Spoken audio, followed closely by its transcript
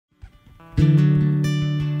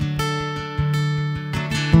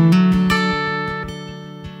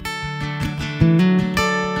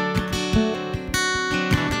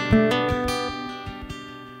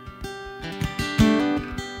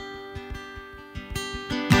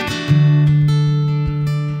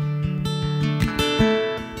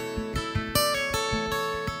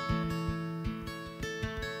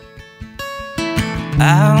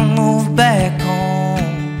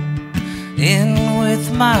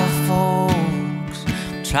folks,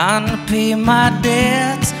 trying to pay my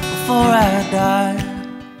debts before I die.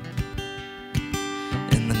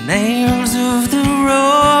 And the names of the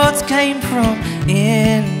roads came from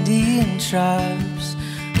Indian tribes,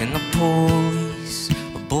 and the police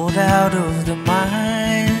were bored out of their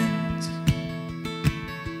minds.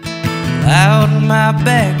 Out my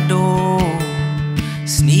back door,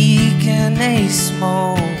 sneaking a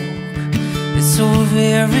smoke. It's so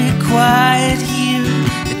very quiet here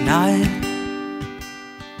at night.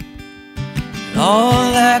 And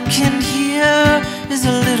all I can hear is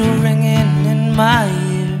a little ringing in my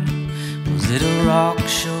ear. Was it a rock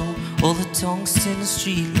show or the tungsten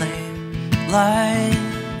street lamp light?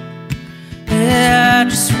 Yeah, I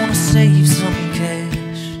just wanna save some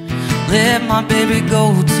cash, let my baby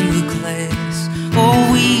go to class.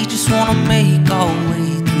 Oh, we just wanna make our way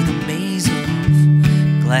through the maze of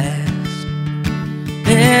glass.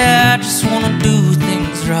 Yeah, I just wanna do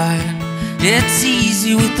things right. It's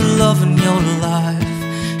easy with the love in your life.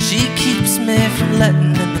 She keeps me from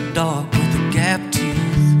letting in the dark with a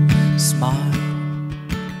gap-toothed smile.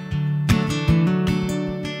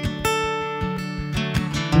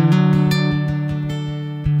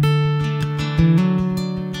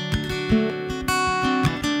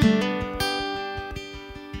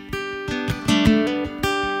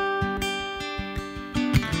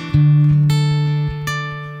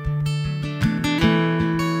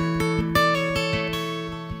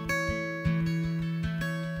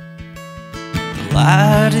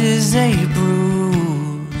 Light is a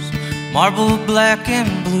bruise, marble black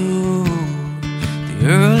and blue. The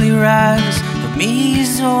early rise for me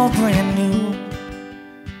is all brand new.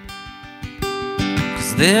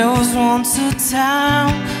 'Cause there was once a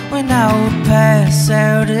time when I would pass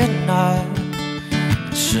out at night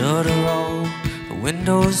and shutter all the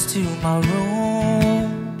windows to my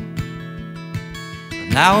room.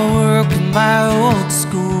 Now I work in my old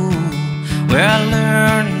school, where I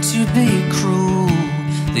learned to be cruel.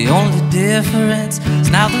 The only difference is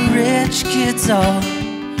now the rich kids are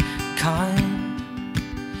kind.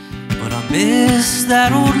 But I miss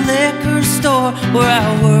that old liquor store where I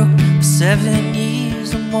worked for 7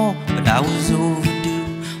 years or more. But I was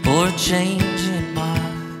overdue for a change in my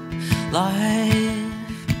life.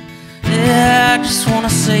 Yeah, I just wanna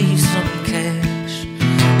save some cash,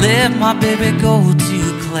 let my baby go to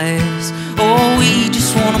class. Oh, we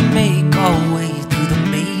just wanna make our way through the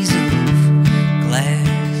maze of glass.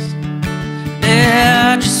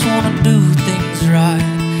 Yeah, I just wanna do things right.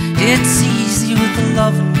 It's easy with the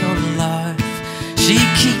love in your life. She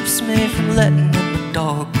keeps me from letting in the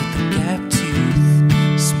dark with a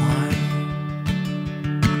gap-toothed smile.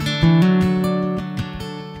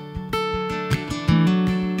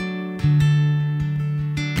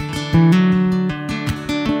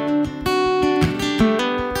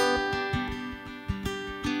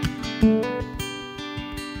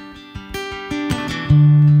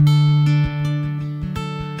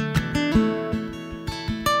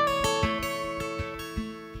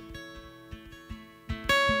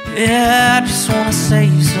 Yeah, I just wanna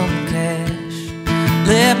save some cash,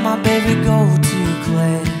 let my baby go to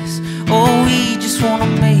class. Oh, we just wanna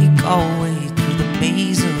make our way through the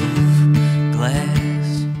maze of glass.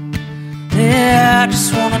 Yeah, I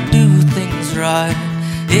just wanna do things right.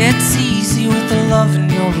 It's easy with the love in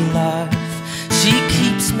your life. She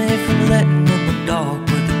keeps me from letting in the dark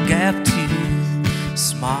with a gap-toothed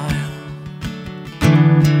smile.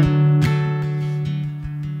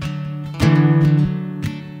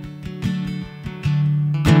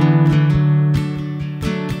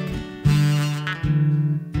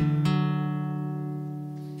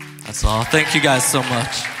 That's all. Thank you guys so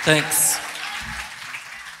much. Thanks.